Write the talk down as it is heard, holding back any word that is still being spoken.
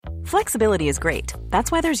Flexibility is great.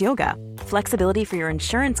 That's why there's yoga. Flexibility for your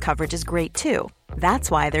insurance coverage is great too. That's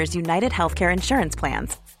why there's United Healthcare Insurance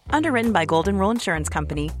Plans. Underwritten by Golden Rule Insurance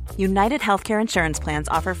Company, United Healthcare Insurance Plans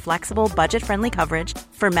offer flexible, budget-friendly coverage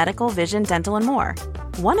for medical, vision, dental, and more.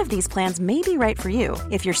 One of these plans may be right for you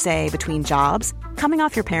if you're, say, between jobs, coming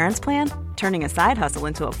off your parents' plan, turning a side hustle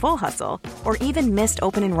into a full hustle, or even missed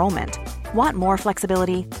open enrollment. Want more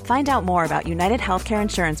flexibility? Find out more about United Healthcare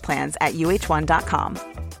Insurance Plans at uh1.com.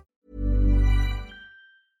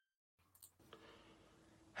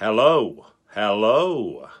 Hello,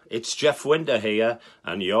 it's Jeff Winder here,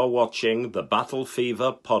 and you're watching the Battle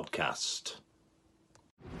Fever podcast.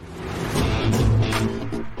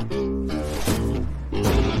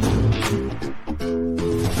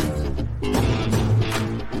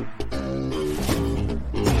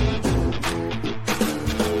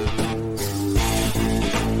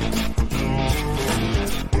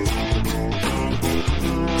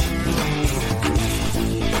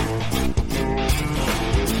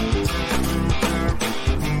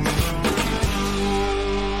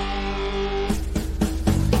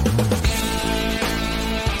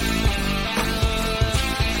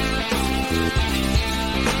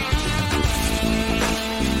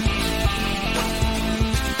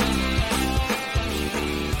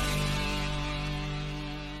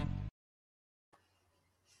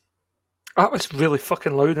 That was really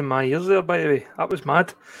fucking loud in my ears there, by the way. That was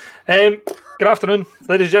mad. Good afternoon,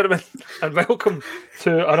 ladies and gentlemen, and welcome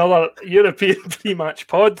to another European pre-match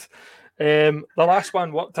pod. The last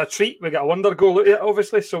one worked a treat. We got a wonder goal out of it,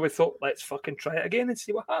 obviously, so we thought, let's fucking try it again and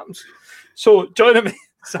see what happens. So, joining me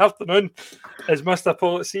this afternoon is Mr.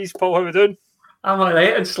 Paul at Seas. Paul, how are we doing? I'm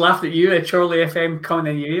alright. I just laughed at you, Charlie FM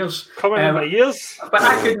coming in your ears. Coming in my ears? But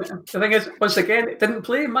I couldn't. The thing is, once again, it didn't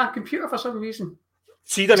play in my computer for some reason.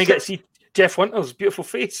 So you didn't get to see Jeff Winter's beautiful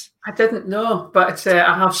face? I didn't know, but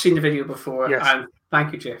I have seen the video before, yes. And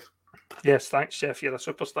thank you, Jeff. Yes, thanks, Jeff. You're a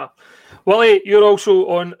superstar. Willie, you're also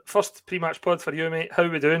on first pre-match pod for you, mate. How are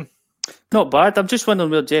we doing? Not bad. I'm just wondering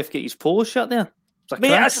where Jeff get his polo shirt there.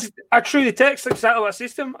 Mate, I truly text exactly what I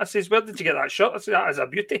says to him. I says, where did you get that shirt? I said, that is a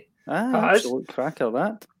beauty. Absolute cracker,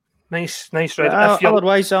 that. Nice red.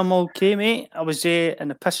 Otherwise, I'm okay, mate. I was in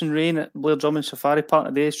the pissing rain at Blair Drummond Safari Park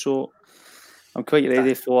today, so I'm quite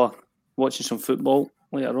ready for watching some football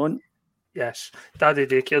later on. Yes. Daddy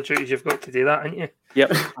daycare duties, you've got to do that, haven't you?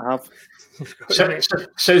 Yep, I have.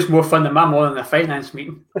 Sounds more fun than my morning in a finance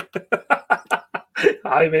meeting.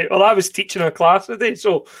 Aye, mate. Well, I was teaching a class today,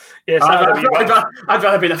 so yes, I'd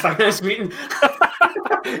rather be in a finance meeting.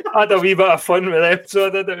 I had a wee bit of fun with them, so I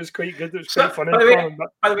did. It was quite good. It was quite funny. By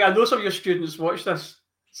the way, I know some of your students watch this,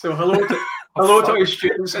 so hello to all your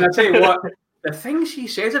students. And I tell you what, the things he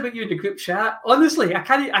says about you in the group chat, honestly, I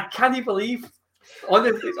can't believe.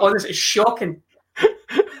 Honestly, it's shocking.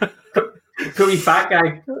 Poor wee fat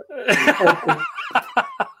guy.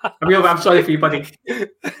 I'm sorry for you, buddy.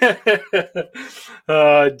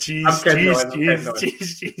 Jeez.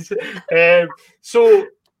 So,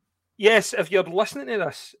 yes, if you're listening to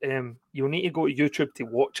this, you'll need to go to YouTube to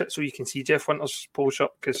watch it so you can see Jeff Winter's polo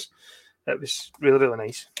shirt, because it was really, really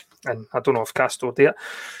nice. And I don't know if Castor did it.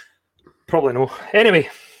 Probably no. Anyway,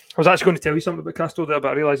 I was actually going to tell you something about Castor there,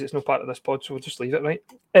 but I realise it's no part of this pod, so we'll just leave it, right?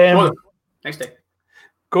 Next day.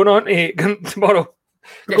 Going on to tomorrow.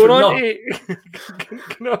 Going on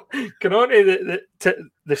to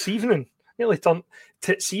this evening. Nearly turned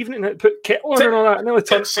tits evening. Put kettle on and all that. Nearly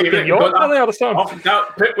turned fucking York there or something.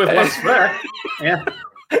 Put with one swear. Yeah.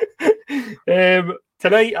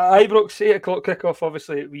 Tonight at Ibrox, 8 o'clock kickoff.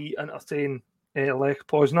 Obviously, we entertain Lech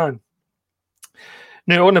Poznan.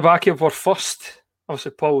 Now, on the back of our first,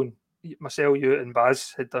 obviously, Paul and myself, you and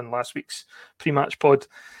Baz had done last week's pre-match pod,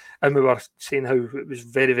 and we were saying how it was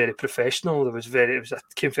very, very professional. It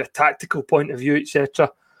came from a tactical point of view,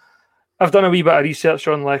 etc. I've done a wee bit of research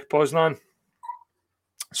on Lech Poznan,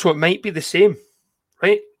 so it might be the same,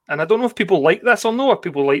 right? And I don't know if people like this or no, if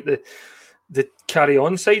people like the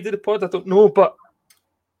carry-on side of the pod. I don't know, but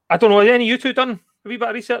I don't know. Have any of you two done a wee bit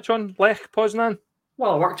of research on Lech Poznan?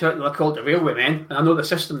 Well, I worked out they're called the Railway Men, and I know the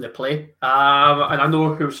system they play, and I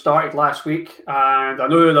know who started last week, and I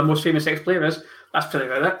know who the most famous ex-player is. That's pretty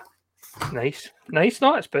about it. Nice.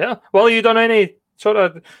 No, it's better. Well, have you done any sort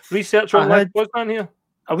of research on Lech Poznan here?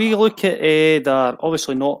 A wee look at their,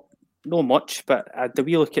 obviously not much, but the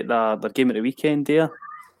wee look at their game at the weekend there.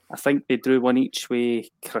 I think they drew one each way,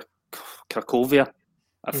 Cracovia,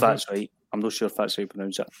 if that's right. I'm not sure if that's how you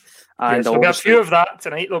pronounce it. And there'll be a few of that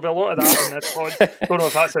tonight. There'll be a lot of that in this pod. Don't know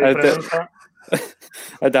if that's how you pronounce that.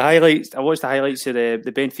 The highlights. I watched the highlights of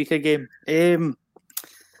the Benfica game. They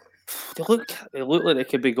look like they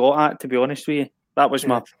could be got at. To be honest with you, that was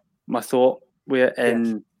my my thought with it,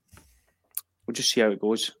 and we'll just see how it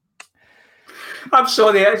goes. I'm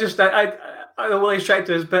sorry, I don't really try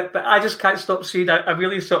to this bit, but I just can't stop seeing a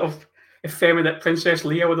really sort of effeminate Princess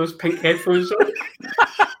Leia with those pink headphones on.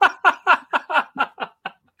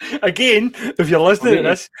 Again, if you're listening to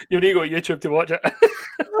this, you need to go to YouTube to watch it.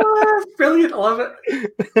 Brilliant, I love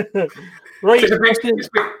it. Right. It's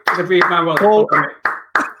a brave man. Well,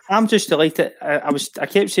 I'm just delighted. I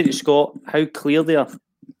kept saying to Scott how clear they are.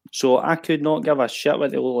 So I could not give a shit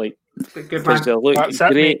what they look like. Good man. They look That's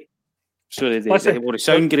great. Sorry, they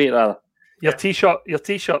sound great rather. Your t-shirt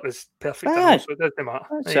is perfect, so it doesn't matter.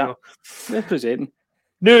 There you go. Representing.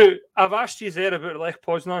 Now, I've asked you there about Lech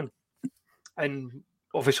Poznan, and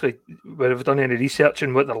obviously when I've done any research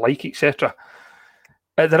and what they're like, etc.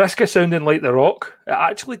 At the risk of sounding like The Rock, it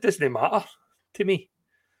actually doesn't matter to me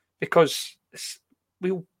because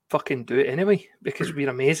we'll fucking do it anyway because we're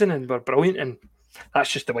amazing and we're brilliant, and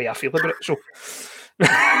that's just the way I feel about it. So,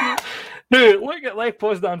 now look at Lech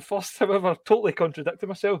Poznan first. However, totally contradicting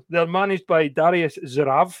myself. They're managed by Darius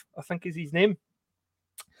Zurav, I think is his name.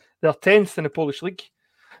 They're 10th in the Polish league.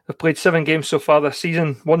 They've played 7 games so far this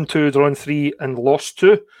season, won 2, drawn 3, and lost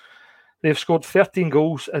 2. They've scored 13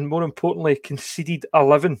 goals and, more importantly, conceded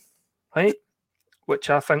 11, right? Which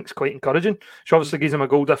I think is quite encouraging. Which obviously gives them a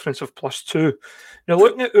goal difference of +2. Now,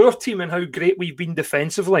 looking at our team and how great we've been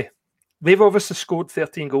defensively, they've obviously scored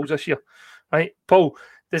 13 goals this year, right? Paul,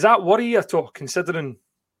 does that worry you at all, considering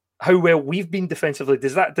how well we've been defensively?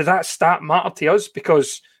 Does that stat matter to us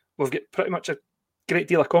because we've got pretty much a great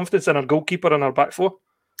deal of confidence in our goalkeeper and our back four?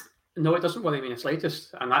 No, it doesn't worry me in the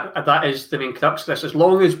slightest, and that is the main crux of this. As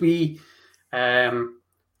long as we, our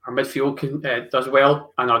midfield does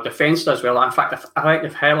well and our defence does well. In fact, I think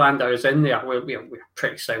if Helander is in there, we're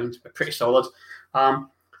pretty sound, we're pretty solid.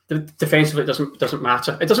 Defensively, it doesn't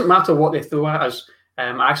matter. It doesn't matter what they throw at us.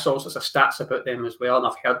 I saw sorts of stats about them as well, and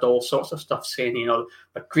I've heard all sorts of stuff saying,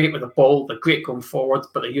 they're great with the ball, they're great going forward,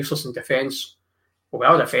 but they're useless in defence. Well,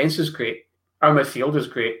 our defence is great. Our midfield is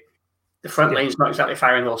great. The front line's not exactly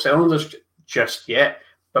firing all cylinders just yet,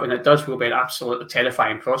 but when it does, we'll be an absolutely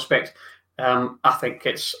terrifying prospect. I think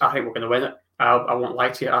we're going to win it. I won't lie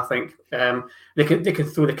to you. I think they can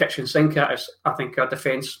throw the kitchen sink at us. I think our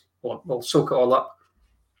defence will soak it all up.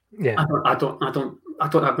 Yeah, I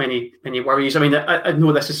don't have many worries. I mean, I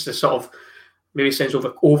know this is the sort of maybe sounds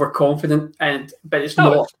overconfident, but it's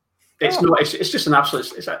not. It's not. It's just an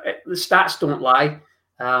absolute. The stats don't lie.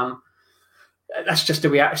 That's just the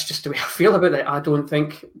way I feel about it. I don't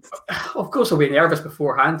think. Of course, I'll be nervous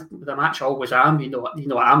beforehand. The match, I always am. You know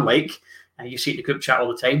what I'm like. You see it in the group chat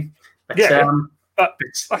all the time. But,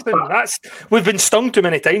 we've been stung too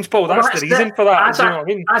many times, Paul. That's the reason for that.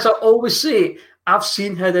 As I always say, I've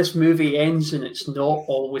seen how this movie ends, and it's not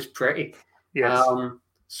always pretty. Yes.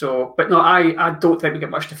 But no, I don't think we get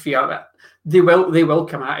much to fear. They will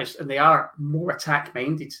come at us, and they are more attack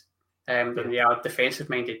minded than they are defensive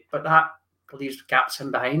minded. But that leaves gaps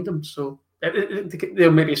in behind them, so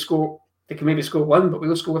they'll maybe score. They can maybe score 1, but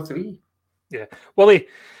we'll score 3. Yeah. Well,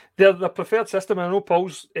 they're the preferred system. I know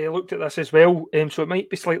Paul's looked at this as well, so it might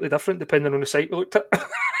be slightly different depending on the site we looked at.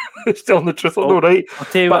 It's telling the truth, though, right? I'll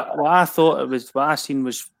tell you what I thought it was. What I seen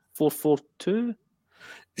was 4-4-2.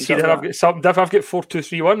 See, there I've got something different. I've got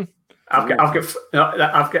 4-2-3-1. I've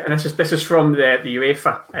got, and this is from the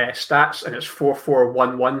UEFA stats, and it's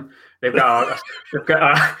 4-4-1-1. They've got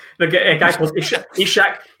a guy called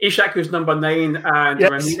Ishak, who's number 9, and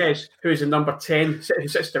Ramirez, who's in number 10, who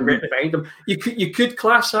sits directly behind him. You could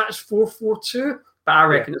class that as 4-4-2, but I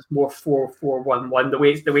reckon it's more 4-4-1-1. The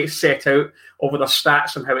way it's set out over the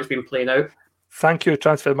stats and how it's been playing out. Thank you,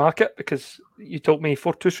 Transfer Market, because you told me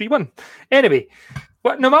 4-2-3-1. Anyway,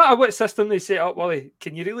 no matter what system they set up, Wally,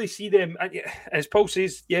 can you really see them? As Paul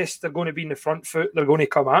says, yes, they're going to be in the front foot. They're going to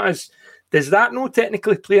come at us. Does that not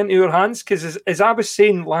technically play into your hands? Because as I was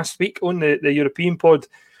saying last week on the European pod,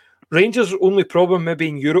 Rangers' only problem maybe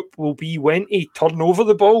in Europe will be when to turn over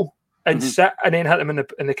the ball and sit and then hit them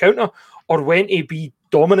in the counter, or when to be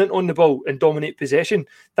dominant on the ball and dominate possession.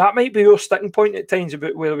 That might be our sticking point at times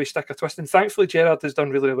about whether we stick a twist. And thankfully, Gerrard has done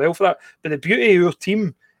really well for that. But the beauty of our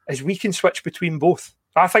team is we can switch between both.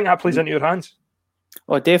 I think that plays into your hands.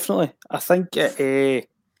 Oh, definitely. I think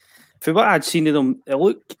for what I'd seen of them, it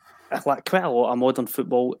looked like quite a lot of modern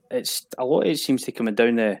football. It's a lot of it seems to come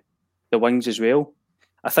down the wings as well.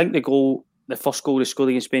 I think the first goal they scored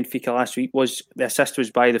against Benfica last week the assist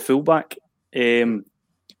was by the fullback.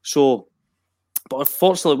 But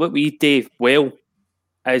unfortunately, what we do well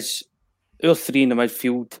is our 3 in the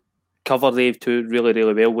midfield cover they 2 really,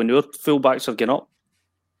 really well when our fullbacks are getting up.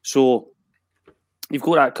 So you've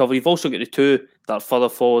got that cover. You've also got the two that are further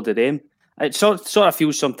forward of them. It sort of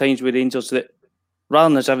feels sometimes with Rangers that rather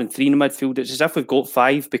than us having three in the midfield, it's as if we've got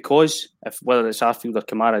five, because if whether it's Arfield or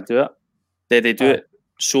Kamara do it, they do it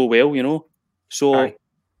so well, you know. So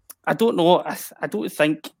I don't know. I don't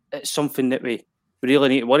think it's something that we really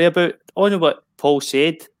need to worry about. On what Paul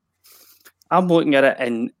said, I'm looking at it,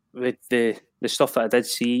 and with the stuff that I did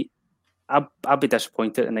see, I'd be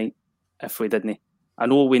disappointed tonight if we didn't. I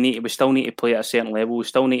know we still need to play at a certain level. We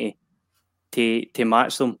still need to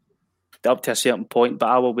match them up to a certain point, but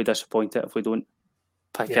I will be disappointed if we don't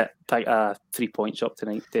pick 3 points up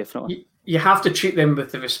tonight, definitely. You have to treat them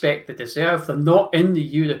with the respect they deserve. They're not in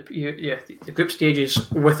the group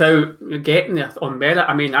stages without getting there on merit.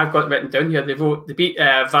 I mean, I've got it written down here. They beat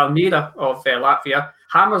Valmiera of Latvia,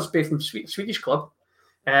 Hammersby from Swedish club,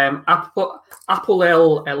 Apoel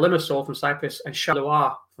Limassol from Cyprus, and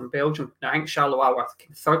Charleroi from Belgium. Now, I think Charleroi were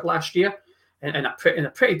third last year in a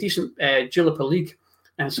pretty decent Jupiler League,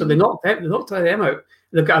 and so they knocked them out.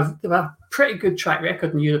 They've got a pretty good track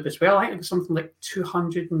record in Europe as well. I think it's something like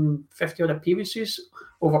 250 odd appearances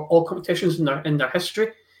over all competitions in their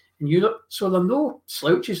history in Europe. So there are no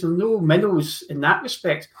slouches and no minnows in that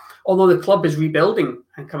respect. Although the club is rebuilding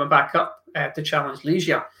and coming back up to challenge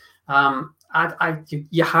Legia,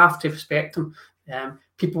 you have to respect them.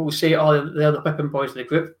 People will say, "Oh, they're the whipping boys of the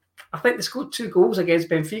group." I think they scored 2 goals against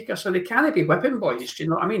Benfica, so they can't be whipping boys. Do you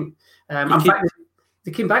know what I mean? In fact,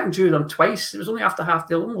 they came back and drew them twice. It was only after half.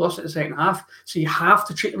 They only lost it in the second half. So you have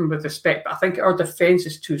to treat them with respect. But I think our defence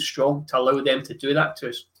is too strong to allow them to do that to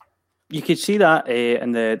us. You could see that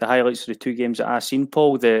in the highlights of the 2 games that I've seen,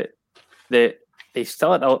 Paul, that they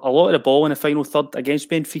still had a lot of the ball in the final third against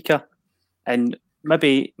Benfica, and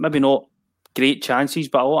maybe not great chances,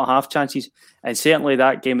 but a lot of half chances. And certainly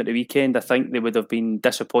that game at the weekend, I think they would have been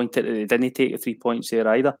disappointed that they didn't take the 3 points there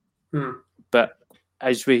either. But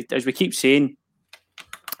as we keep saying,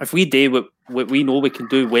 if we do what we know we can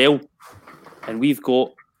do well, and we've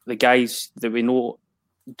got the guys that we know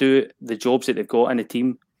do the jobs that they've got in the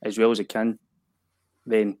team as well as they can,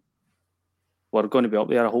 then we're going to be up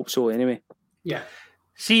there. I hope so anyway. Yeah.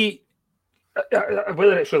 See,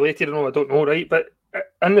 whether it's related or not, I don't know, right? But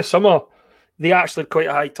in the summer, they actually had quite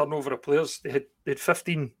a high turnover of players. They had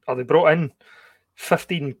 15, or they brought in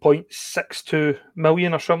 15.62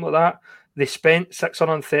 million or something like that. They spent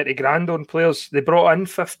 630 grand on players. They brought in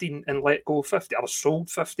 15 and let go 50, or sold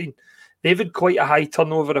 15. They've had quite a high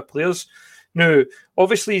turnover of players. Now,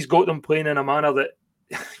 obviously, he's got them playing in a manner that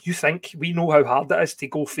you think we know how hard it is to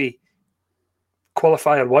go for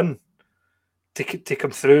qualifier 1 to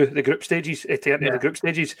come through the group stages, the group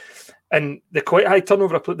stages. And the quite high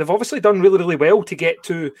turnover of players. They've obviously done really, really well to get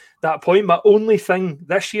to that point. My only thing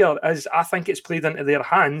this year is I think it's played into their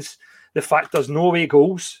hands. The fact there's no away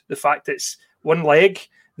goals, the fact it's one leg,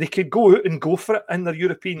 they could go out and go for it in their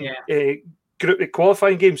European group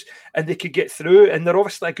qualifying games, and they could get through. And they're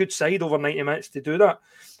obviously a good side over 90 minutes to do that.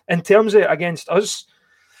 In terms of against us,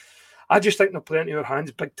 I just think they're playing into our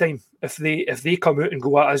hands big time if they come out and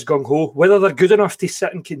go at us gung ho. Whether they're good enough to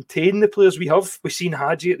sit and contain the players we have, we've seen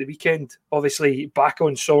Hadji at the weekend, obviously back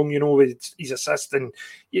on song, you know, with his assist. And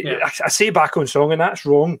I say back on song, and that's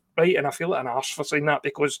wrong, right? And I feel like an arse for saying that,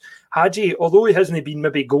 because Hadji, although he hasn't been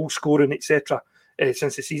maybe goal scoring, etc.,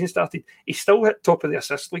 since the season started, he's still hit top of the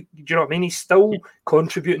assist league. Do you know what I mean? He's still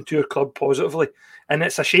contributing to our club positively, and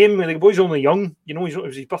it's a shame. The boy's only young. You know, it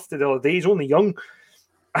was his birthday the other day. He's only young.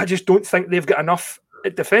 I just don't think they've got enough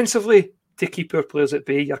defensively to keep our players at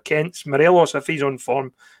bay. Your Kents, Morelos, if he's on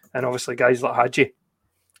form, and obviously guys like Hadji.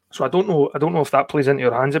 So I don't know if that plays into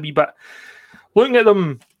your hands a wee bit. Looking at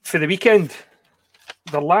them for the weekend,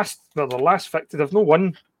 their last victory, they've not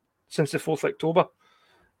won since the 4th of October.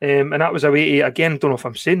 And that was away to, again, don't know if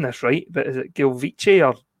I'm saying this right, but is it Gilvice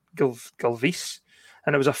or Gilvice?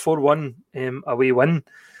 And it was a 4-1 away win.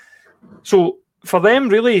 So for them,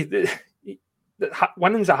 really,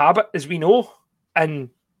 winning's a habit, as we know, and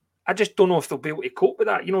I just don't know if they'll be able to cope with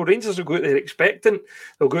that. You know, Rangers will go out there expectant.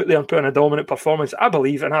 They'll go out there and put in a dominant performance. I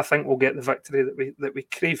believe, and I think we'll get the victory that we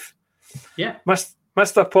crave. Yeah.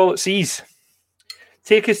 Mr. Paul at Seas,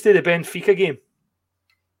 take us to the Benfica game,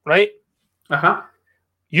 right? Uh-huh.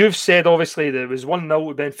 You've said, obviously, there was 1-0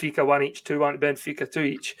 to Benfica, 1 each, 2-1 to Benfica, 2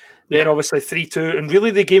 each. Then, obviously, 3-2. And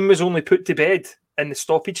really, the game was only put to bed in the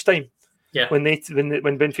stoppage time when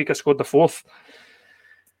Benfica scored the 4th.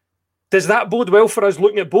 Does that bode well for us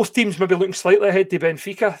looking at both teams, maybe looking slightly ahead to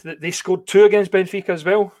Benfica, that they scored 2 against Benfica as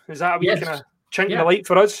well? Is that a wee kind of chink in the light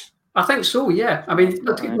for us? I think so, yeah. I mean,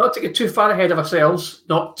 not to get too far ahead of ourselves,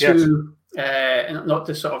 not to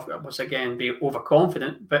sort of, once again, be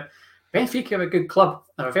overconfident, but Benfica are a good club.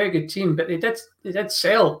 They're a very good team, but they did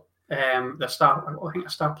sell their star. I think a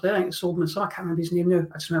star player. I think they sold him. So I can't remember his name now.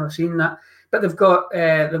 I just remember seeing that. But they've got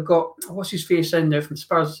what's his face in now from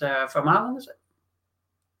Spurs from Ireland, is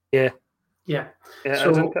it? Yeah.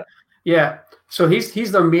 So so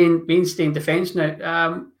he's their mainstay in defence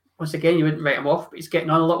now. Once again, you wouldn't write him off, but he's getting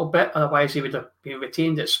on a little bit. Otherwise, he would have been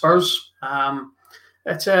retained at Spurs. I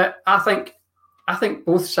think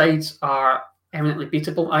both sides are eminently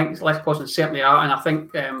beatable. I think Lech Poznan certainly are, and I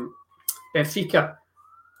think Benfica.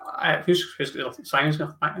 Who's Simon's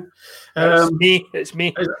going? It's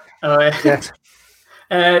me. Yes.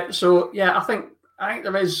 So yeah, I think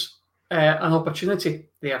there is an opportunity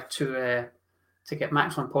there to get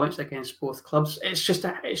maximum points against both clubs. It's just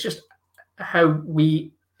how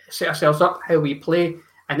we set ourselves up, how we play,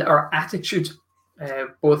 and our attitude,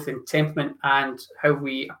 both in temperament and how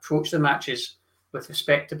we approach the matches with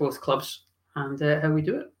respect to both clubs, and how we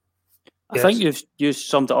do it. I think you've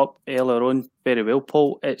summed it up earlier on very well,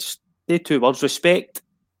 Paul. It's the two words: respect,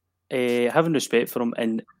 having respect for them,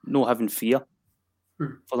 and not having fear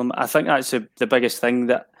for them. I think that's the biggest thing.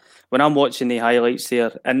 That when I'm watching the highlights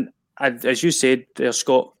there, and as you said there,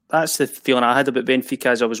 Scott, that's the feeling I had about Benfica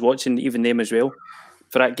as I was watching even them as well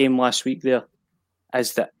for that game last week. There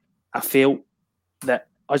is that I felt that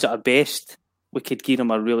us at our best we could give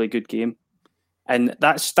them a really good game, and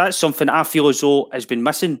that's something I feel as though has been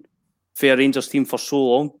missing for a Rangers team for so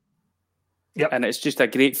long. Yep. And it's just a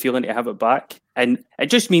great feeling to have it back. And it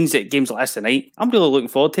just means that games like this tonight, I'm really looking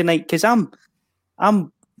forward to tonight because I've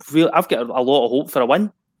got a lot of hope for a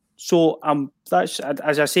win. So that's,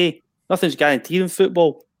 as I say, nothing's guaranteed in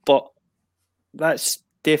football, but that's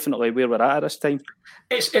definitely where we're at this time.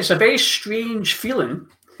 It's a very strange feeling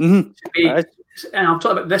to be, and I'm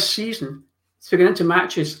talking about this season, to get into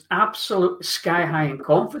matches absolutely sky high in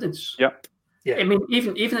confidence. Yep. Yeah. I mean,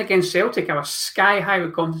 even against Celtic, I was sky high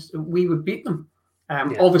with confidence that we would beat them.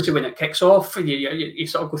 Obviously, when it kicks off, you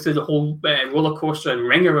sort of go through the whole roller coaster and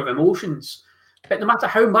ringer of emotions. But no matter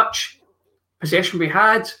how much possession we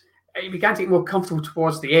had, we began to get more comfortable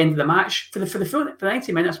towards the end of the match. For the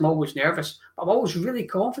 90 minutes, I'm always nervous, but I'm always really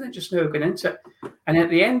confident just now going into it. And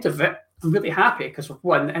at the end of it, I'm really happy because we've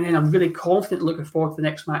won, and then I'm really confident looking forward to the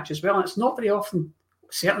next match as well. And it's not very often,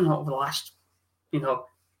 certainly not over the last,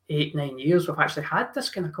 8-9 years, we've actually had this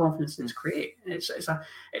kind of confidence. It's great. It's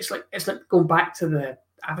like going back to the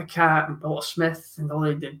Abacat and Walter Smith and all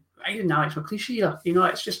the even Alex McLeish era.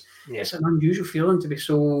 It's just it's an unusual feeling to be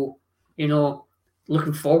so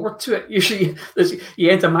looking forward to it. Usually, you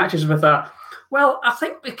enter matches with I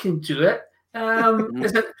think we can do it.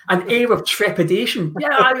 Is it an air of trepidation?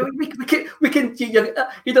 Yeah, we can. You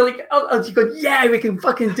go, yeah, we can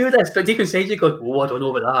fucking do this. But deep inside, you go, I don't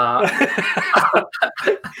know about that.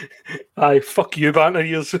 Aye, fuck you, banter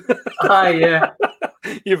ears. Aye, yeah.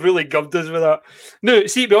 You've really gubbed us with that. No,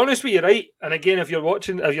 see, to be honest with you, right? And again, if you're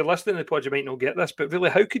listening to the pod, you might not get this, but really,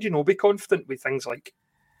 how could you not be confident with things like?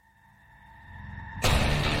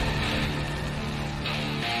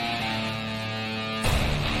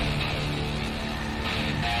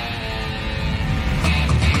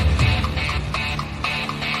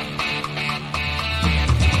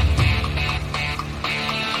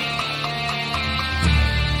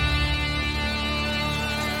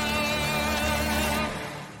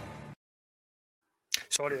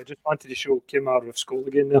 Sorry, I just wanted to show Kimar of school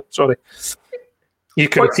again there. Sorry. You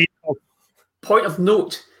can see. Point of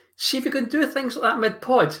note, see if you can do things like that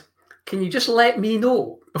mid-pod. Can you just let me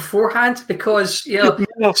know beforehand? Because,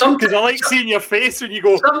 sometimes I like seeing your face when you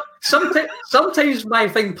go. Sometimes my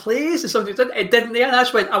thing plays and sometimes it didn't there. And I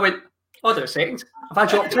went, hold on a second. Have I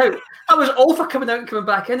dropped out? I was all for coming out and coming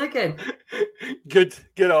back in again. Good.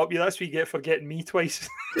 Get up. That's what you get for getting me twice.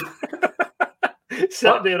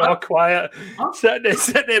 Sitting there all quiet. Sitting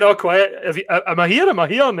there all quiet. Am I here? And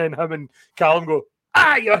then him and Callum go,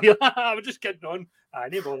 you're here. We're just kidding on.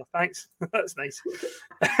 No bother. Thanks. That's nice.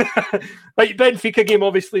 Like Benfica game,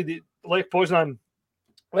 obviously, the Lech Poznan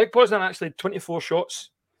actually had 24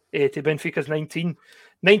 shots to Benfica's 19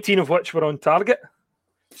 of which were on target,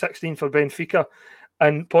 16 for Benfica,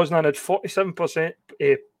 and Poznan had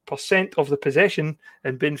 47% of the possession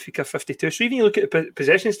and Benfica 52. So even you look at the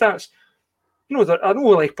possession stats, I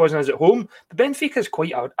know Lech Poznan is at home, but Benfica is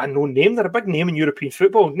quite a known name. They're a big name in European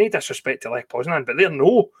football. No disrespect to Lech Poznan, but they're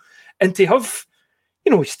no. And to have,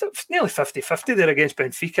 nearly 50-50 there against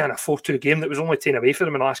Benfica in a 4-2 game that was only 10 away for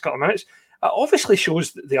them in the last couple of minutes, it obviously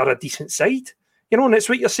shows that they are a decent side. And it's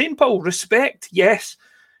what you're saying, Paul. Respect, yes.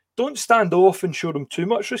 Don't stand off and show them too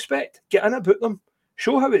much respect. Get in about them.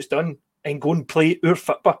 Show how it's done. and go and play our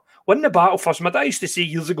football. Win the battle first. My dad used to say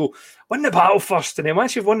years ago, win the battle first, and then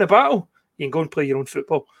once you've won the battle, you can go and play your own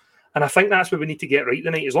football. And I think that's what we need to get right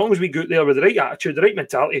tonight. As long as we go out there with the right attitude, the right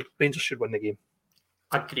mentality, Rangers should win the game.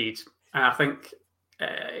 Agreed. And I think,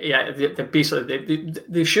 they basically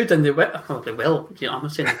they should and they will. Well, they will. You know, I'm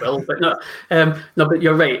not saying they will, but no. No, but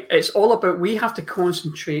you're right. It's all about we have to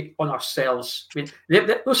concentrate on ourselves. I mean,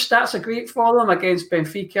 those stats are great for them against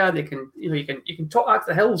Benfica. They can, you can talk back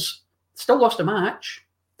to the hills. Still lost a match.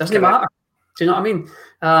 Doesn't matter. Do you know what I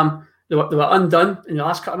mean? They were undone in the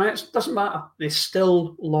last couple of minutes. Doesn't matter. They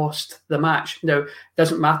still lost the match. Now,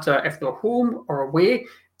 doesn't matter if they're home or away.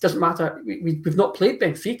 Doesn't matter. We've not played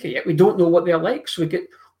Benfica yet. We don't know what they're like. So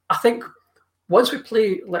I think once we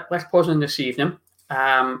play Lech Poznan this evening,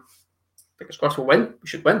 because crossed we'll win. We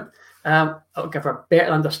should win. It'll give a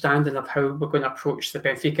better understanding of how we're going to approach the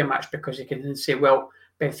Benfica match, because you can then say, well,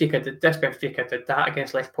 Benfica did this, Benfica did that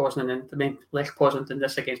against Lech Poznan, and Lech Poznan did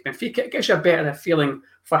this against Benfica. It gives you a better feeling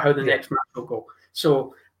for how the next match will go.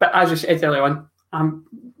 So, but as you said earlier on, I'm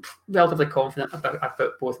relatively confident about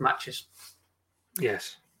both matches.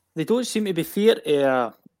 Yes. They don't seem to be fear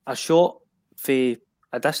a shot for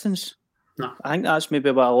a distance. No. I think that's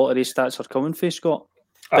maybe what a lot of these stats are coming for, Scott.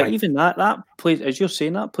 But even that plays, as you're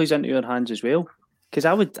saying, that plays into your hands as well. Because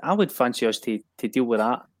I would fancy us to deal with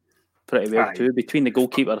that pretty well too, between the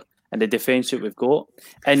goalkeeper and the defence that we've got.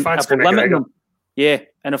 And if we're limiting them,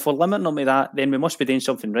 and if we're limiting them to that, then we must be doing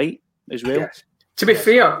something right as well. Yes. To be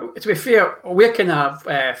fair, we're kind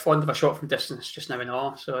of fond of a shot from distance just now and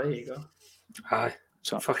all. So there you go. Aye.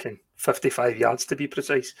 So fucking 55 yards to be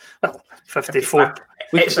precise. Well, 54.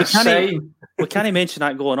 We can't mention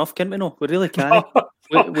that goal enough, can we? No, we really can't.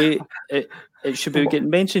 It should be getting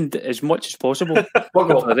mentioned as much as possible for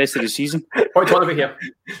the rest of the season. What are you talking about here?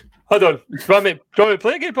 Hold on. Do you want me to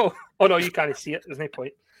play a game, Paul? Oh no, you can't see it. There's no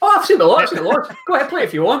point. Oh, I've seen the lot. Go ahead, play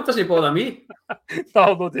if you want. Doesn't bother me. No,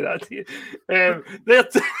 I'll not do that to you.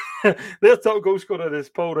 Their top goal scorer, as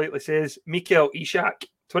Paul rightly says, Mikael Ishak,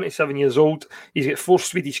 27 years old. He's got 4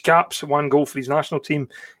 Swedish caps, 1 goal for his national team.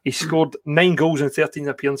 He's scored 9 goals in 13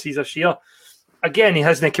 appearances this year. Again, he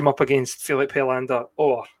hasn't come up against Philip Helander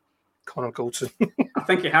or Connor Goldson. I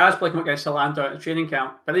think he has played him against Helander at the training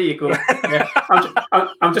camp. But there you go. Yeah,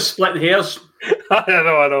 I'm just splitting hairs. I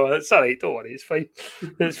know. It's all right. Don't worry. It's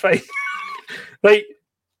fine. Right.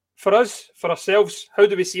 For ourselves, how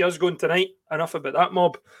do we see us going tonight? Enough about that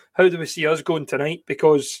mob. How do we see us going tonight?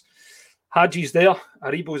 Because Hadji's there.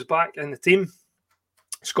 Aribo's back in the team.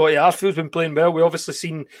 Scotty Arfield's been playing well. We obviously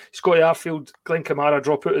seen Scotty Arfield, Glenn Kamara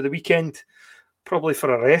drop out of the weekend, probably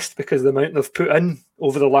for a rest, because the amount they've put in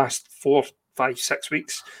over the last 4, 5, 6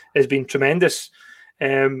 weeks has been tremendous.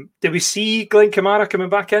 Do we see Glenn Kamara coming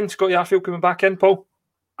back in, Scotty Arfield coming back in, Paul?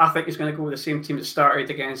 I think he's going to go with the same team that started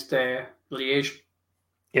against Liège.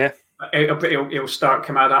 Yeah. He'll start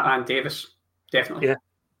Kamara and Davis, definitely.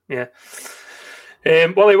 Yeah.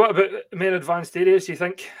 Wally, what about more advanced areas? Do you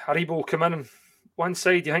think Aribo will come in on one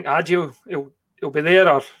side? Do you think Adjo he'll be there,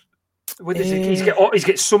 or what does he? He's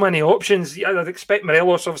got so many options. I'd expect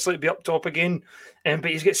Morelos obviously to be up top again, but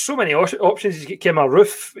he's got so many options. He's got Kemar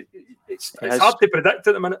Roof. It's hard to predict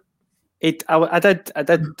at the minute. I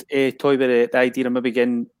did toy with the idea of maybe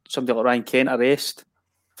getting somebody like Ryan Kent a rest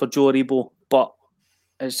for Joe Aribo, but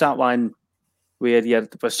it's that one where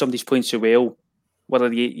if somebody's playing so well,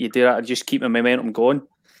 whether you do that or just keep the momentum going.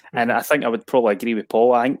 And I think I would probably agree with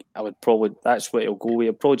Paul. I think that's what it'll go with.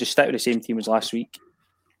 He'll probably just stick with the same team as last week.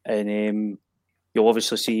 And you'll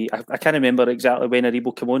obviously see, I can't remember exactly when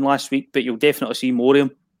Aribo came on last week, but you'll definitely see more of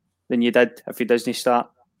him than you did if he doesn't start.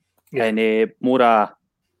 Yeah. And more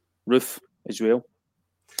Roof as well.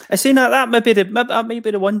 I saying that might be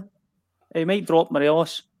the one. He might drop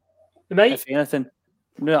Morelos. He might. If anything.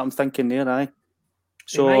 You know what I'm thinking there, aye.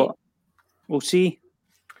 So we'll see.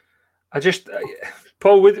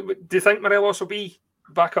 Paul, do you think Morelos will be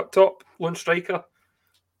back up top, lone striker?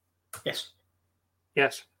 Yes.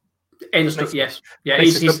 Yes. Yeah, I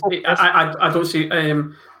don't see.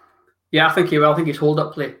 I think he will. I think he's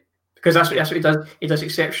hold-up play, because that's what he does. He does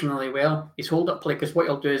exceptionally well. He's hold-up play, because what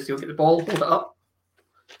he'll do is he'll get the ball, hold it up,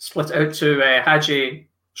 split it out to Hadji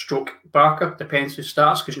 / Barker, depends who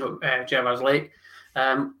starts, because Gerard's late,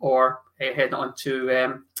 or heading it on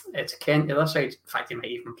to Kent the other side. In fact, he might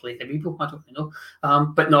even play Aribo. I don't know.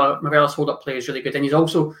 But no, Morelos hold-up play is really good, and he's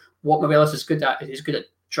also, what Morelos is good at, he's good at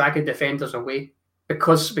dragging defenders away.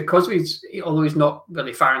 Because although he's not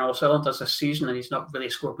really firing all cylinders this season and he's not really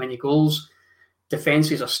scored many goals,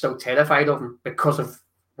 defences are still terrified of him because of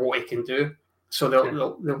what he can do. So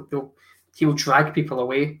he'll drag people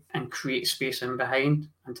away and create space in behind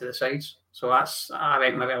and to the sides. So I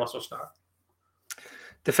reckon maybe Ellis will start.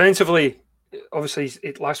 Defensively, obviously,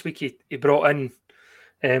 last week he brought in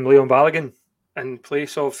Leon Balogun in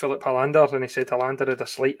place of Philip Helander, and he said Helander had a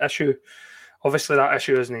slight issue. Obviously, that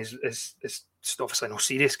issue is obviously not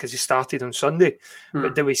serious because he started on Sunday.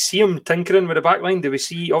 But do we see him tinkering with the back line? Do we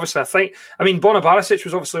see, obviously, Bona Barisic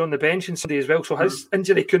was obviously on the bench on Sunday as well, so his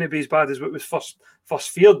injury couldn't be as bad as what was first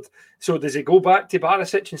feared. So does he go back to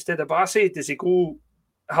Barisic instead of Bassey? Does he go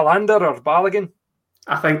Helander or Balogun?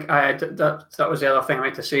 I think that was the other thing I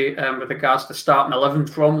meant to say with regards to starting 11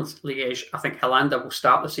 from Liège. I think Helander will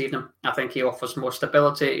start this evening. I think he offers more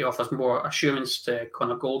stability. He offers more assurance to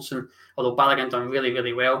Connor Goldson, although Balogun done really,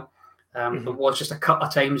 really well. There was just a couple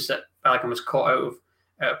of times that Balogun was caught out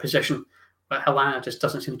of position, but Helander just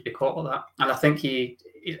doesn't seem to be caught with that. And I think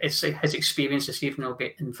his experience this evening will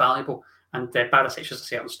be invaluable. And Barisic is a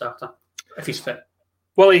certain starter, if he's fit.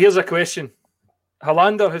 Well, here's a question.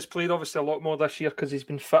 Helander has played obviously a lot more this year because he's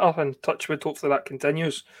been fitter, and touchwood, hopefully that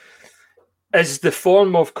continues. Is the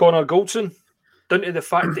form of Connor Goldson down to the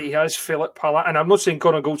fact that he has Philip Helander? And I'm not saying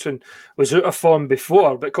Connor Goldson was out of form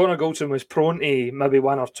before, but Connor Goldson was prone to maybe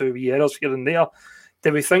one or two errors here and there.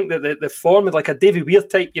 Do we think that the form of like a Davy Weir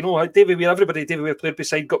type, Davy Weir, everybody Davy Weir played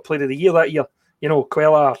beside got Player of the Year that year,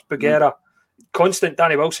 Queller, Bugera, constant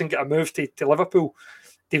Danny Wilson get a move to Liverpool.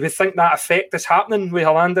 Do we think that effect is happening with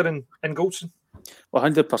Helander and Goldson?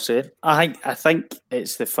 100%. I think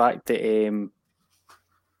it's the fact that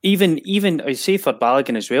even I say for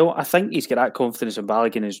Balogun as well, I think he's got that confidence in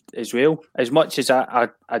Balogun as well. As much as I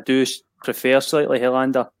do prefer slightly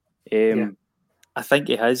Helander, I think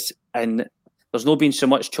he has, and there's not been so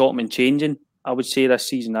much chopping and changing, I would say, this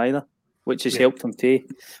season either, which has helped him too.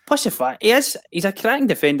 Plus the fact he's a cracking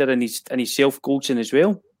defender in his self Goldson as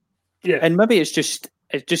well. Yeah, and maybe it's just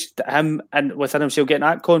him and within himself getting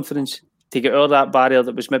that confidence to get out of that barrier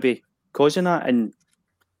that was maybe causing that, and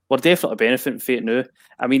we're definitely benefiting from it now.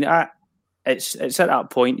 I mean, it's at that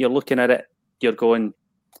point you're looking at it, you're going,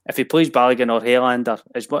 if he plays Balogun or Helander,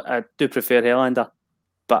 I do prefer Helander,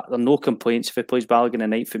 but there are no complaints if he plays Balogun at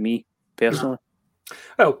night for me personally.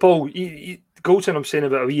 Well, Paul, Goldson, I'm saying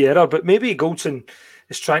about a wee error, but maybe Goldson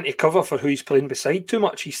is trying to cover for who he's playing beside too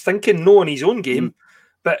much. He's thinking no on his own game,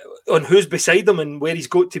 but on who's beside him and where he's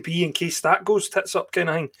got to be in case that goes tits up kind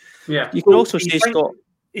of thing. Yeah, you can also say Scott.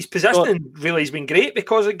 His positioning really has been great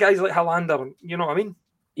because of guys like Helander. You know what I mean?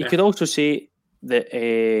 You could also say that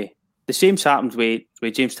the same's happened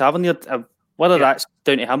with James Tavernier. Whether that's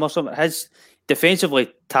down to him or something, his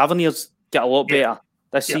defensively Tavernier's get a lot better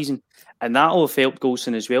this season, and that'll have helped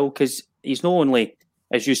Goldson as well because he's not only,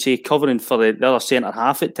 as you say, covering for the other centre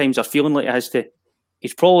half at times or feeling like he has to.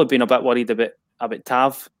 He's probably been a bit worried about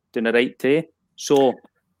Tav doing the right day, so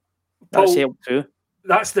that's helped too.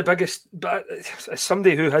 That's the biggest. But as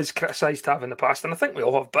somebody who has criticised Tav in the past, and I think we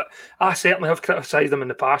all have, but I certainly have criticised him in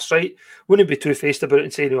the past. Right? Wouldn't be two-faced about it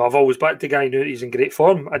and saying, I've always backed the guy, knew that he's in great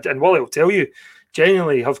form, and Wally will tell you,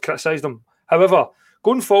 genuinely have criticised him. However,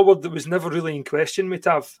 going forward, there was never really in question with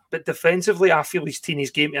Tav, but defensively, I feel he's taken his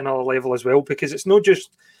game to another level as well because it's not just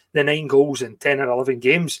the 9 goals in 10 or 11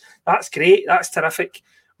 games. That's great. That's terrific.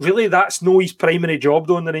 Really, that's no his primary job,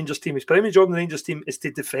 though, in the Rangers team. His primary job in the Rangers team is to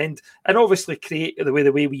defend and obviously create the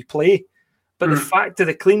way we play. But the fact of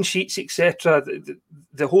the clean sheets, etc.,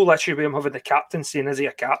 the whole issue with him having the captaincy and is he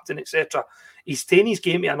a captain, etc., he's taken his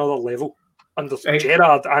game to another level under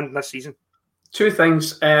Gerrard and this season. Two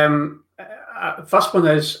things. First one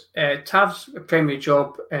is Tav's primary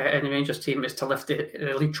job in the Rangers team is to lift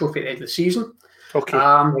the league trophy at the end of the season. Okay,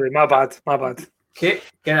 my bad. Okay,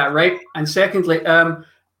 get that right. And secondly,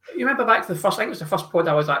 you remember back to the first, I think it was the first pod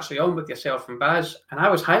I was actually on with yourself and Baz, and I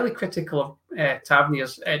was highly critical of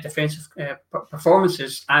Tavernier's defensive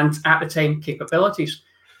performances and at the time capabilities.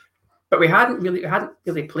 But we hadn't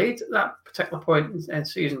really played at that particular point in the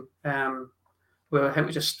season. Where I think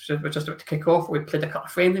we're just about to kick off. We played a couple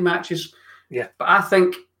of friendly matches. Yeah. But I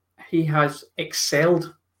think he has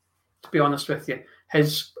excelled, to be honest with you.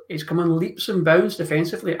 He's come on leaps and bounds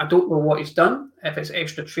defensively. I don't know what he's done, if it's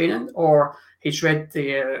extra training or he's read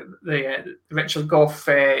the Richard Goff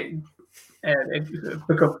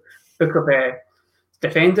book of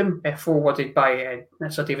Defending, forwarded by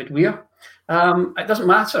Sir David Weir. It doesn't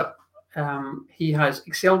matter. He has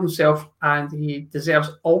excelled himself and he deserves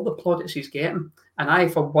all the plaudits he's getting. And I,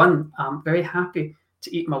 for one, am very happy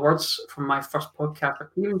to eat my words from my first podcast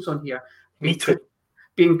appearance on here. Me too.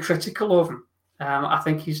 Being critical of him. I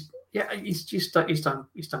think he's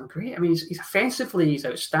done great. I mean, he's offensively, he's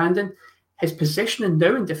outstanding. His positioning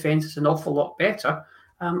now in defence is an awful lot better.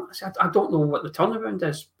 I don't know what the turnaround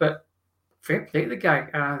is, but fair play to the guy.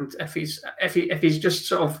 And if he's just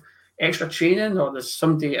sort of extra training, or there's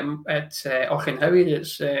somebody at Auchenhowie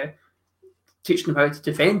that's teaching them how to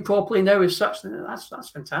defend properly now as such. That's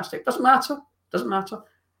fantastic. Doesn't matter.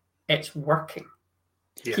 It's working.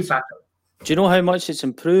 Yes. Keep at it. Do you know how much it's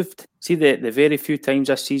improved? See, the very few times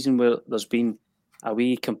this season where there's been a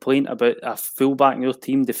wee complaint about a fullback in your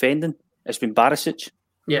team defending, it's been Barisic.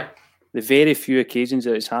 Yeah. The very few occasions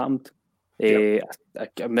that it's happened. The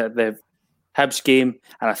Hibs game,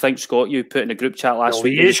 and I think, Scott, you put in a group chat last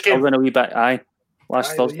week. Lech game. A wee bit,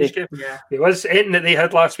 last Thursday. Yeah. It was anything that they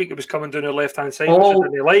had last week. It was coming down the left-hand side,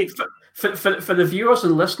 which they liked. For the viewers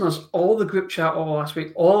and listeners, all the group chat all last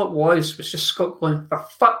week, all it was just Scott going, for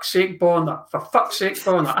fuck's sake, Bonner. For fuck's sake,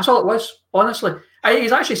 Bonner. That's all it was, honestly.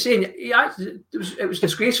 He's actually saying, it was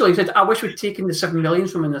disgraceful. He said, I wish we'd taken the 7 million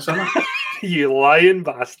from him in the summer. You lying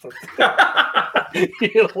bastard.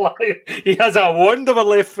 You lying. He has a wonderful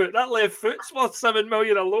left foot. That left foot's worth 7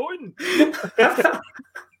 million alone.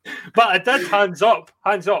 But I did, hands up.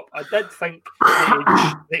 I did think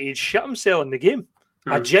that he'd shit himself in the game.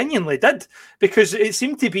 I genuinely did, because it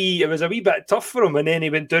seemed to be, it was a wee bit tough for him, and then he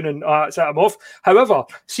went down and set him off. However,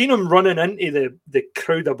 seeing him running into the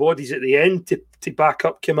crowd of bodies at the end to back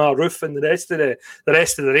up Kemar Roof and the rest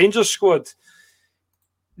of the Rangers squad,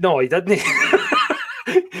 no, he didn't.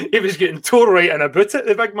 He was getting tore right in a boot at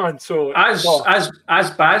the big man. So as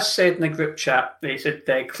Baz said in the group chat, he said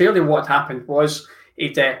clearly what happened was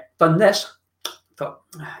he'd done this. Thought,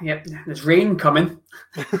 yep, there's rain coming.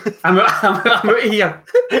 I'm out here.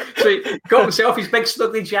 So he got himself his big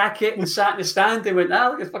snuggly jacket and sat in the stand and went,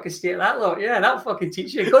 look at the fucking state of that lot. Yeah, that'll fucking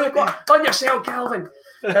teach you. Go on yourself, Calvin.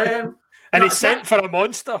 And he sent for a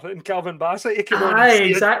monster in Calvin Bassett. He came on.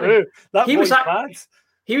 Exactly. That boy's bad.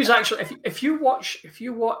 He was actually, if you watch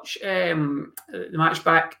the match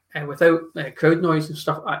back without crowd noise and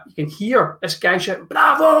stuff, you can hear this guy shouting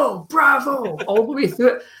 "Bravo, bravo" all the way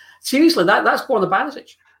through it. Seriously, that's Borna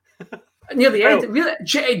Barisic. Near the end,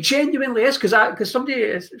 it genuinely is, because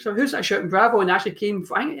somebody, so who's that shouting "Bravo" and I think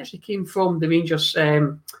it actually came from the Rangers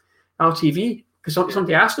RTV, because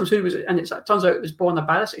somebody asked him who was it, and it turns out it was Borna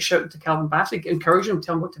Barisic shouting to Calvin Bassett, encouraging him,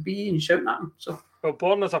 telling him what to be and shouting at him. So. Well,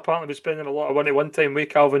 Borna's apparently been spending a lot of money one time with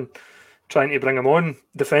Calvin trying to bring him on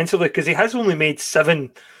defensively, because he has only made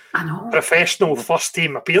 7 professional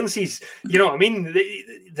first-team appearances. You know what I mean?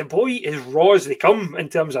 The boy is raw as they come in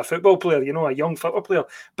terms of a football player, a young football player,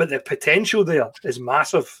 but the potential there is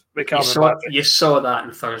massive with Calvin. You saw that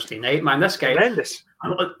on Thursday night, man. This guy... Tremendous.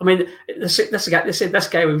 I mean, they said this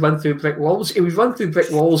guy would run through brick walls. He would run through brick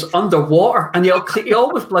walls underwater, and he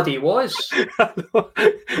always bloody was.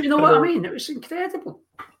 You know what I mean? It was incredible.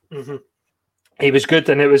 Mm-hmm. He was good,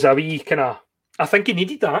 and it was a wee kind of... I think he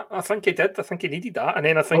needed that. I think he did. I think he needed that. And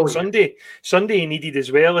then I think Sunday he needed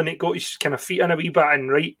as well, and it got his kind of feet in a wee bit,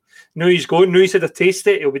 and right, now he's going, now he's had a taste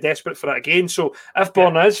it, he'll be desperate for it again. So if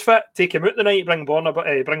Borna is fit, take him out tonight, bring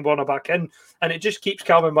Borna back in, and it just keeps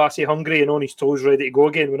Calvin Bassey hungry and on his toes, ready to go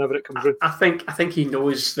again whenever it comes in. I think he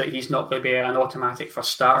knows that he's not going to be an automatic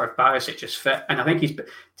first starter if Barisic is fit, and I think he's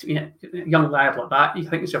a young lad like that. You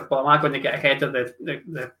think to yourself, well, am I going to get ahead of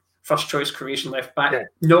the first choice Croatian left back? Yeah.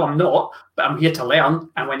 No, I'm not, but I'm here to learn.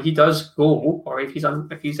 And when he does go, or if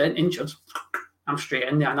he's injured, I'm straight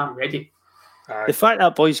in there and I'm ready. The fact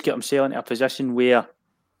that boys get himself into a position where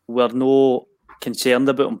we're no concerned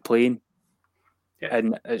about him playing,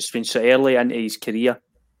 and it's been so early into his career,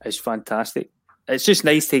 is fantastic. It's just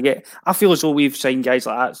nice to get. I feel as though we've signed guys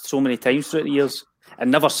like that so many times throughout the years and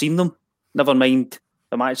never seen them. Never mind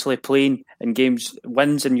them actually playing in games,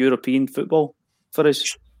 wins in European football for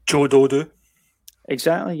us. Joe Dodo.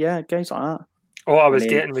 Exactly, yeah, guys like that. All I was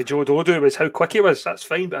getting with Joe Dodo was how quick he was. That's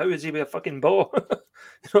fine, but how is he with a fucking ball? You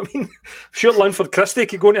know what I mean? Sure, Linford Christie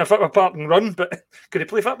could go into a football park and run, but could he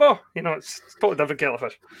play football? It's totally different kettle of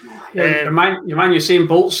fish. Yeah, your man Usain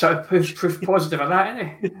Bolt's proof positive of that,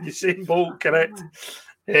 isn't he? Usain Bolt, correct.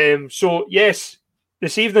 So, yes,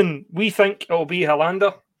 this evening we think it'll be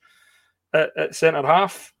Hollander at centre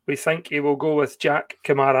half. We think he will go with Jack,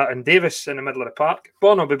 Kamara and Davis in the middle of the park.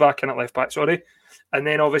 Born will be back in at left back, And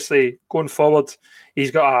then obviously going forward,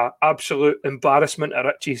 he's got an absolute embarrassment of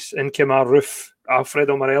riches in Kemar Roof,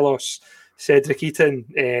 Alfredo Morelos, Cedric Eaton,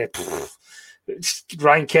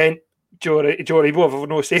 Ryan Kent, Joe Rebo, I've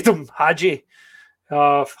no said him, Hadji.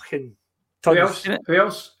 Fucking tons. Who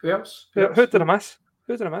else? Who did I miss?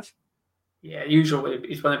 Yeah, usually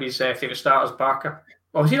he's one of his favourite starters, Barker.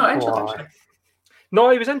 Oh, is he not injured? No,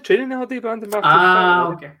 he was in training the other day, Brandon.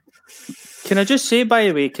 Okay. Can I just say, by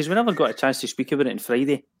the way, because we never got a chance to speak about it on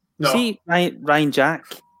Friday. No. See, Ryan Jack,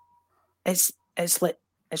 it's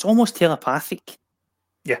almost telepathic.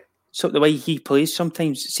 Yeah. So the way he plays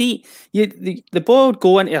sometimes. See, the ball would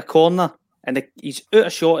go into a corner and he's out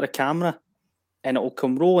of shot of the camera and it'll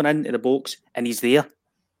come rolling into the box and he's there.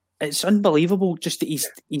 It's unbelievable. Just his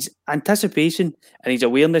anticipation and his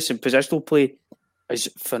awareness and positional play is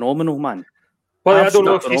phenomenal, man. Well, I don't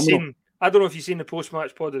know if you've seen the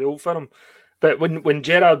post-match pod of the Old Firm, but when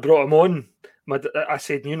Gerrard brought him on, I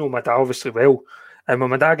said, you know my dad obviously well, and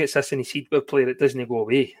when my dad gets this and he sees a player, it doesn't go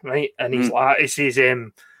away, right? And he's like, he says,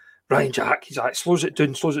 Ryan Jack, he's like, slows it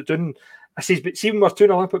down. I says, but see when we're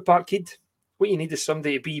 2-0 up at Parkhead, what you need is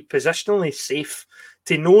somebody to be positionally safe,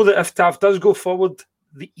 to know that if Tav does go forward,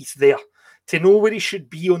 he's there, to know where he should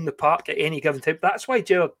be on the park at any given time. That's why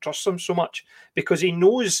Gerrard trusts him so much, because he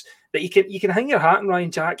knows that you can hang your hat on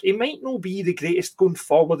Ryan Jack. He might not be the greatest going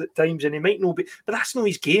forward at times, and he might not be, but that's not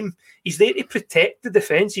his game. He's there to protect the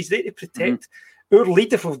defence. He's there to protect our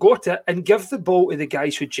lead if we've got it, and give the ball to the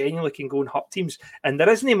guys who genuinely can go and hurt teams. And there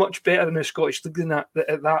isn't much better in the Scottish League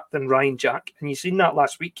than Ryan Jack. And you've seen that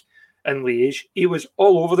last week in Liège. He was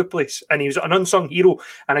all over the place, and he was an unsung hero.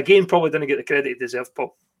 And again, probably didn't get the credit he deserved,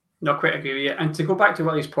 Paul. Not quite agree with you. And to go back to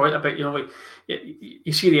Willie's point about,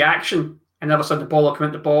 you see the action, and all of a sudden the ball will come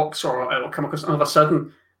into the box, or it'll come across, and all of a sudden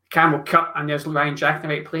the cam will cut, and there's Ryan Jack in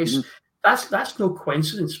the right place. That's no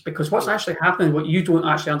coincidence, because what's actually happening, what you don't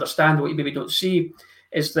actually understand, what you maybe don't see,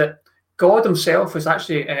 is that God himself is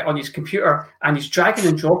actually on his computer, and he's dragging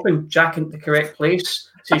and dropping Jack into the correct place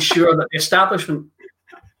to ensure that the establishment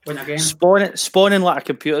win again. Spawning like a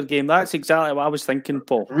computer game. That's exactly what I was thinking,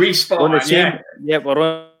 Paul. Respawn, yeah, we're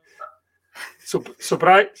on. So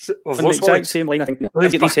Brian, on the exact same line, I think. I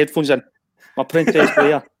get these headphones in. My Princess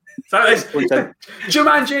Leia.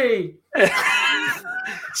 Jumanji.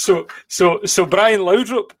 So Brian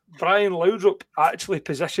Laudrup actually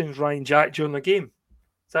positions Ryan Jack during the game.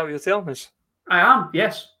 Is that what you're telling us? I am,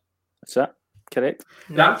 yes. That's it. Correct.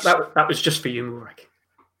 That was just for you, Murik.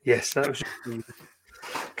 Yes, that was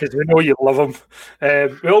because we know you love him.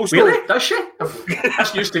 We also, really? Does she?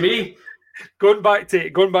 That's news to me. Going back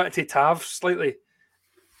to Tav slightly.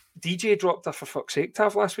 DJ dropped her for fuck's sake,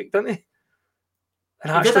 Tav, last week, didn't he?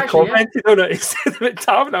 And I actually commented on it instead of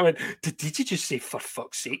Tav, and I went, did DJ just say for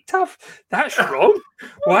fuck's sake, Tav? That's wrong.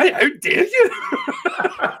 Why? How dare you?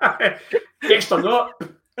 Yes or not?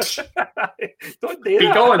 Don't dare. Be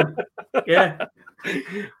gone. Yeah.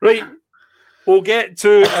 Right. We'll get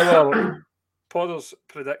to our Podders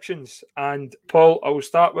predictions. And Paul, I will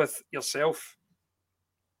start with yourself.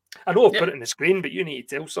 I know I've put it on the screen, but you need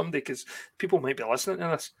to tell somebody because people might be listening to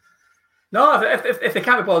this. No, if they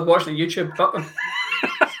can't be bothered watching the YouTube, fuck them.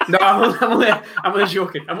 No, I'm only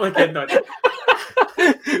joking. I'm only kidding on it.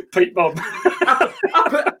 Pipe bomb.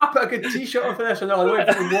 I put a good t-shirt on for this, and I went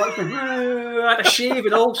and watched them. I had a shave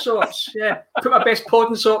and all sorts. Yeah, put my best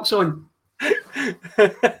podding socks on.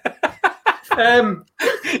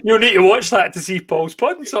 You'll need to watch that to see Paul's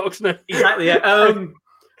podding socks now. Exactly. Yeah.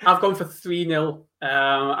 I've gone for 3-0.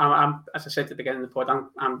 I'm, as I said at the beginning of the pod,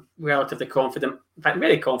 I'm relatively confident. In fact,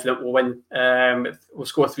 very confident we'll win. We'll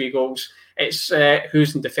score 3 goals. It's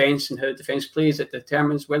who's in defence and how the defence plays that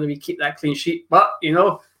determines whether we keep that clean sheet. But, I'm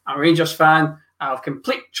a Rangers fan. I have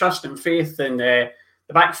complete trust and faith in the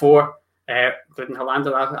back four, including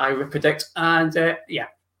Hollander, I would predict. And,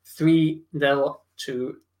 3-0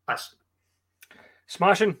 to us.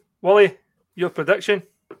 Smashing. Wally, your prediction?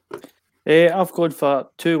 I've gone for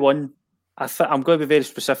 2-1. I'm going to be very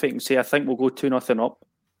specific and say I think we'll go 2-0 up,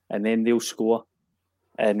 and then they'll score.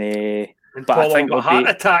 But I think it'll heart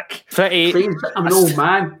attack. I'm an old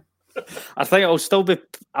man. I think it'll still be.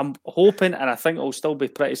 I'm hoping, and I think it'll still be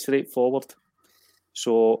pretty straightforward.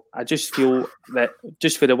 So I just feel that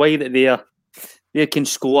just for the way that they can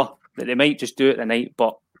score, that they might just do it tonight.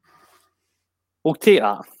 But we'll take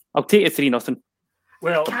that. I'll take it 3-0.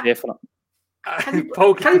 Well, definitely. Can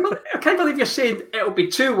you believe you're saying it'll be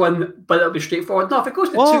 2-1, but it'll be straightforward? No, if it goes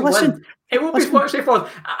to 2-1, it won't be straightforward.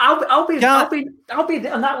 I'll be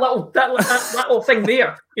on that little thing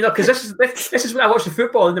there, because this is when I watch the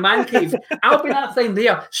football in the man cave. I'll be in that thing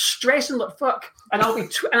there, stressing like fuck, and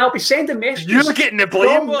I'll be sending messages. You're getting the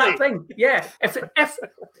blame, that thing. Yeah.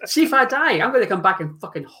 If I die, I'm going to come back and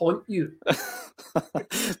fucking haunt you.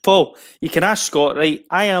 Paul, you can ask Scott, right?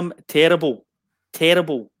 I am terrible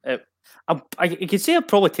at. I can say I'm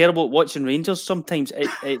probably terrible at watching Rangers sometimes.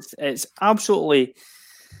 It's absolutely,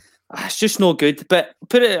 it's just no good. But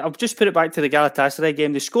I'll just put it back to the Galatasaray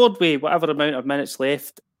game. They scored with whatever amount of minutes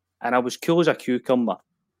left, and I was cool as a cucumber.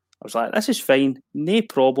 I was like, this is fine, no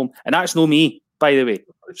problem. And that's no me, by the way.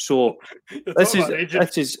 So this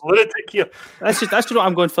is lunatic here. That's what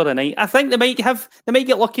I'm going for tonight. I think they might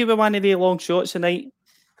get lucky with one of the long shots tonight.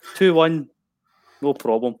 2-1, no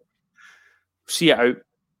problem. See it out.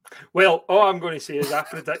 Well, all I'm going to say is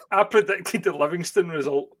I predicted the Livingston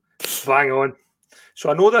result. Bang on. So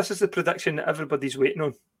I know this is the prediction that everybody's waiting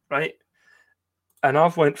on, right? And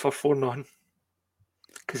I've went for 4-0.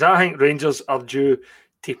 Because I think Rangers are due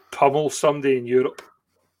to pummel somebody in Europe.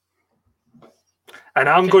 And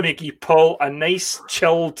I'm going to give Paul a nice,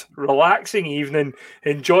 chilled, relaxing evening,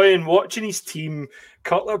 enjoying watching his team,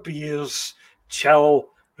 couple of beers, chill.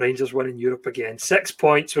 Rangers winning Europe again. 6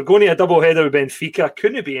 points. We're going to a double header with Benfica.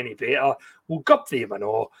 Couldn't be any better. We'll gup them and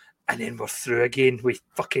all. And then we're through again with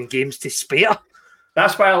fucking games to spare.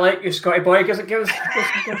 That's why I like you, Scotty boy. Give us.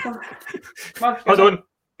 Come on. Hold on.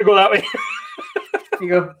 We go that way. There you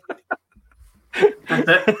go.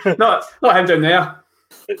 That's it. Not him down there.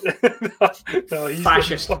 No, he's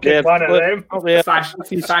fascist. Fucking one of them.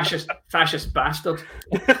 Fascist bastard.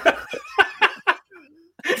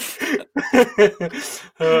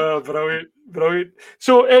 Brilliant.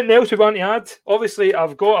 So, anything else we want to add? Obviously,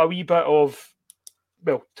 I've got a wee bit of.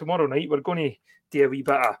 Well, tomorrow night we're going to do a wee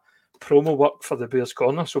bit of promo work for the Bears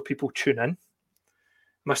Corner, so people tune in.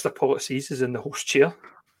 Mr. Policies is in the host chair.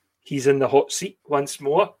 He's in the hot seat once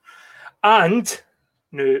more. And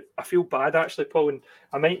now I feel bad actually, Paul, and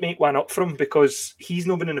I might make one up for him because he's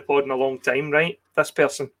not been in the pod in a long time, right? This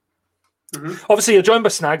person. Mm-hmm. Obviously, you're joined by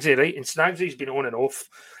Snagsy, right? And Snagsy's been on and off.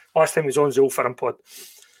 Last time he was on Zool for him pod.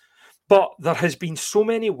 But there has been so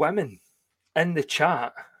many women in the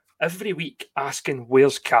chat every week asking,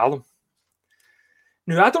 where's Callum?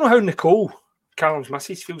 Now, I don't know how Nicole, Callum's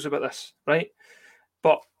missus, feels about this, right?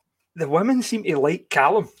 But the women seem to like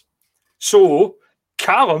Callum. So,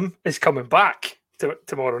 Callum is coming back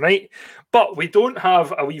tomorrow night. But we don't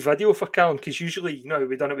have a wee video for Callum because usually,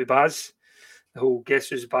 we've done it with Baz. The whole guess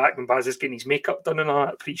who's back when Baz is getting his makeup done and all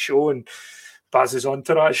that pre-show, and Baz's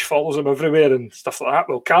entourage follows him everywhere and stuff like that.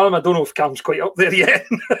 Well, Callum, I don't know if Callum's quite up there yet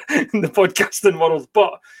in the podcasting world,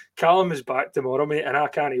 but Callum is back tomorrow, mate, and I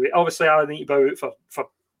can't wait. Obviously, I need to bow out for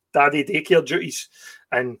daddy daycare duties,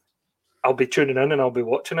 and I'll be tuning in and I'll be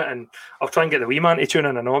watching it, and I'll try and get the wee man to tune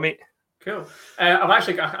in and all, mate. Cool. I've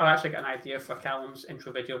actually got an idea for Callum's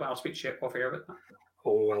intro video, but I'll speak to you off air about that.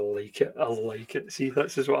 I like it. See,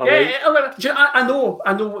 this is what I like. I know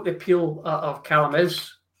what the appeal of Callum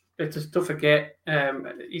is. But just don't forget,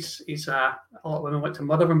 he's a lot of women want to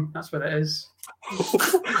mother him. That's what it is.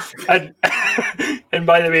 and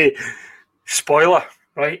by the way, spoiler,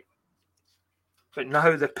 right? But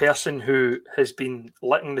now the person who has been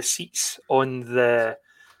licking the seats on the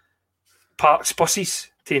Parks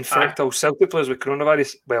buses to infect all Celtic players with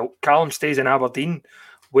coronavirus, well, Callum stays in Aberdeen.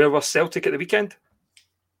 Where was Celtic at the weekend?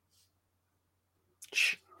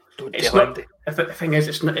 Shh, don't tell him. The thing is,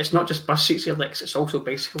 it's not just bus seats he licks, it's also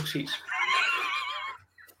bicycle seats.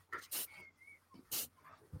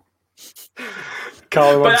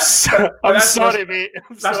 Callum, I'm sorry, mate.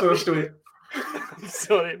 That's another story. I'm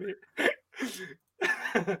sorry, mate.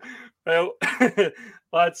 Well,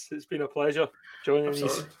 lads, it's been a pleasure joining you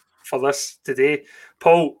for this today.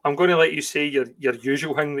 Paul, I'm going to let you say your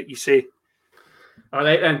usual thing that you say. All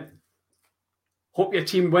right, then. Hope your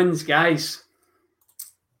team wins, guys.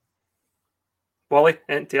 Wally,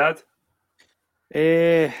 anything to add?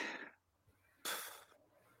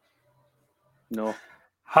 No.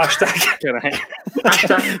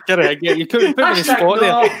 Hashtag. You couldn't put me in the spot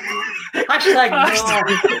there. Hashtag no.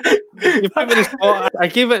 You put me in the spot. I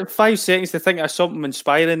gave it 5 seconds to think of something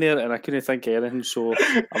inspiring there, and I couldn't think of anything, so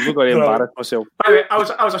I'm not going to embarrass myself. By the way, I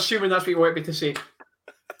was assuming that's what you wanted me to say.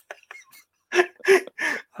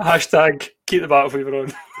 Hashtag keep the battlefield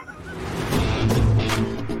on.